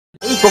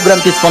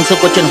প্রোগ্রামটি স্পন্সর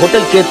করছেন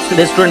hotel capes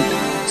restaurant,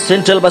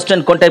 central bus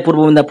stand, Contai, Purba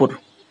Medinipur.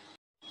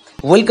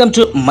 Welcome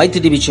to Maiti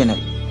TV channel.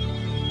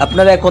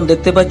 আপনারা এখন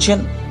দেখতে পাচ্ছেন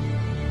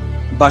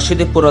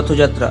বাসুদেবপুর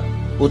রথযাত্রা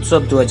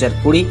উৎসব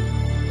 2020।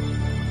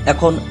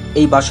 এখন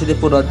এই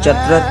বাসুদেবপুর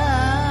রথযাত্রার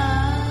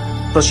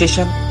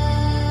প্রসেশন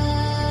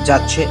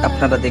যাচ্ছে,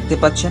 আপনারা দেখতে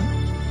পাচ্ছেন।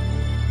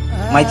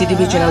 মাইতি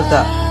টিভি চ্যানেলটা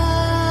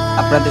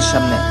আপনাদের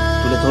সামনে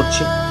তুলে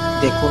ধরছে।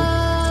 দেখুন,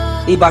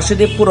 এই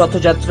বাসুদেবপুর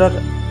রথযাত্রার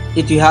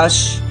ইতিহাস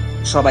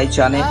সবাই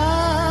জানে,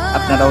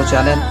 আপনারাও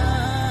জানেন।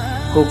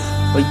 খুব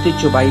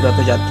ঐতিহ্যবাহী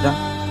রথযাত্রা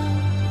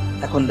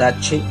এখন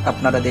যাচ্ছে,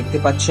 আপনারা দেখতে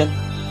পাচ্ছেন।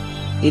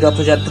 এই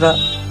রথযাত্রা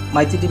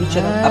মাইতি টিভি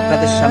চ্যানেল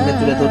আপনাদের সামনে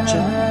তুলে ধরছে।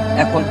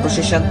 এখন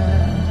প্রসেশন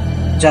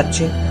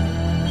যাচ্ছে,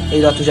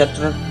 এই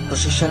রথযাত্রার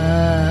প্রসেশন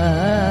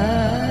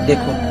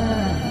দেখুন।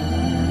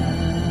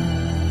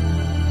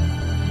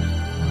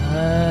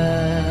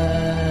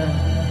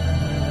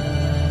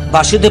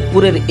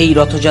 বাসুদেবপুরের এই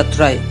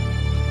রথযাত্রায়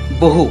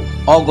বহু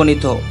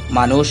অগণিত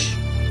মানুষ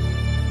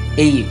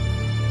এই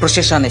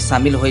প্রসেশনে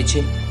সামিল হয়েছে।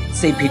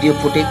 সেই video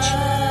footage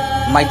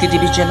Maiti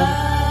TV channel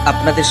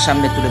আপনাদের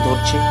সামনে তুলে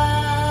ধরছে।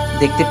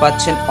 দেখতে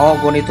পাচ্ছেন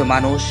অগণিত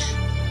মানুষ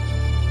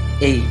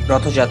এই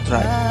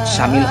রথযাত্রায়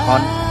সামিল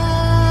হন।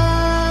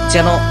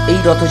 যেন এই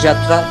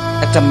রথযাত্রা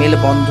একটা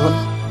মেলবন্ধন,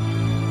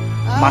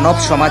 মানব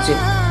সমাজে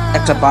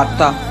একটা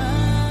বার্তা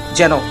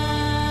যেন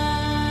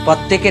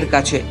প্রত্যেকের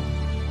কাছে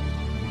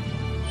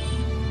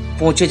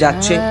পৌঁছে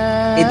যাচ্ছে।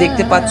 এই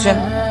দেখতে পাচ্ছেন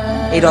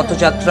এই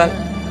রথযাত্রায়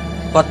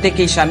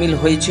প্রত্যেকেই সামিল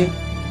হয়েছে।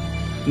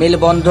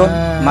 মেলবন্ধন,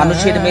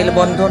 মানুষের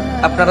মেলবন্ধন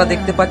আপনারা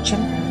দেখতে পাচ্ছেন।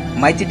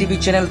 মাইতি টিভি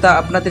চ্যানেলটা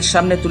আপনাদের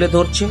সামনে তুলে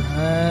ধরছে।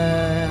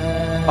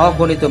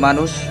 অগণিত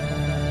মানুষ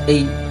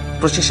এই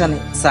প্রসেশনে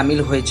সামিল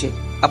হয়েছে,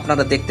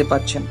 আপনারা দেখতে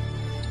পাচ্ছেন।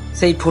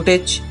 সেই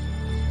ফুটেজ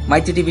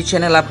মাইতি টিভি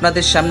চ্যানেল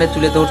আপনাদের সামনে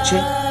তুলে ধরছে।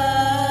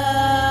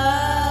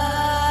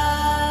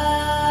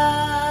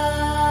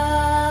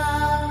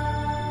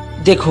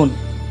 দেখুন,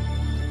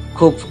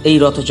 খুব এই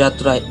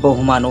রথযাত্রায়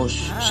বহু মানুষ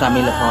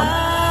সামিল হন।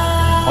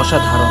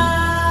 অসাধারণ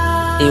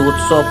এই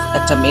উৎসব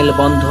একটা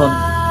মেলবন্ধন,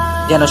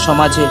 যেন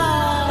সমাজে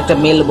একটা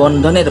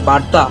মেলবন্ধনের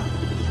বার্তা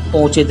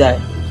পৌঁছে দেয়।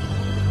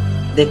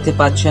 দেখতে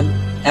পাচ্ছেন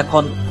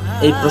এখন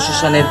এই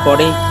প্রসেশনের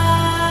পরে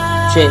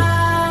সে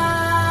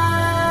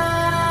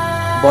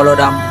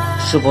বলরাম,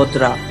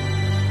 সুভদ্রা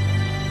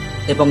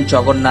এবং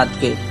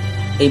জগন্নাথকে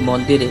এই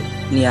মন্দিরে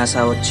নিয়ে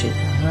আসা হচ্ছে।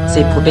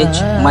 সেই ফুটেজ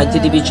মাইতি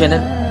টিভি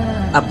চ্যানেল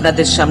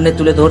আপনাদের সামনে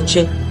তুলে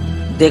ধরছে।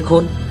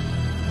 দেখুন,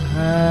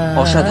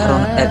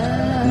 অসাধারণ এক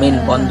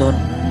মেলবন্ধন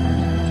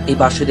এই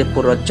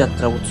বাসুদেবপুর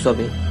রথযাত্রা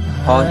উৎসবে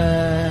হয়,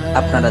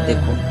 আপনারা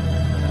দেখুন।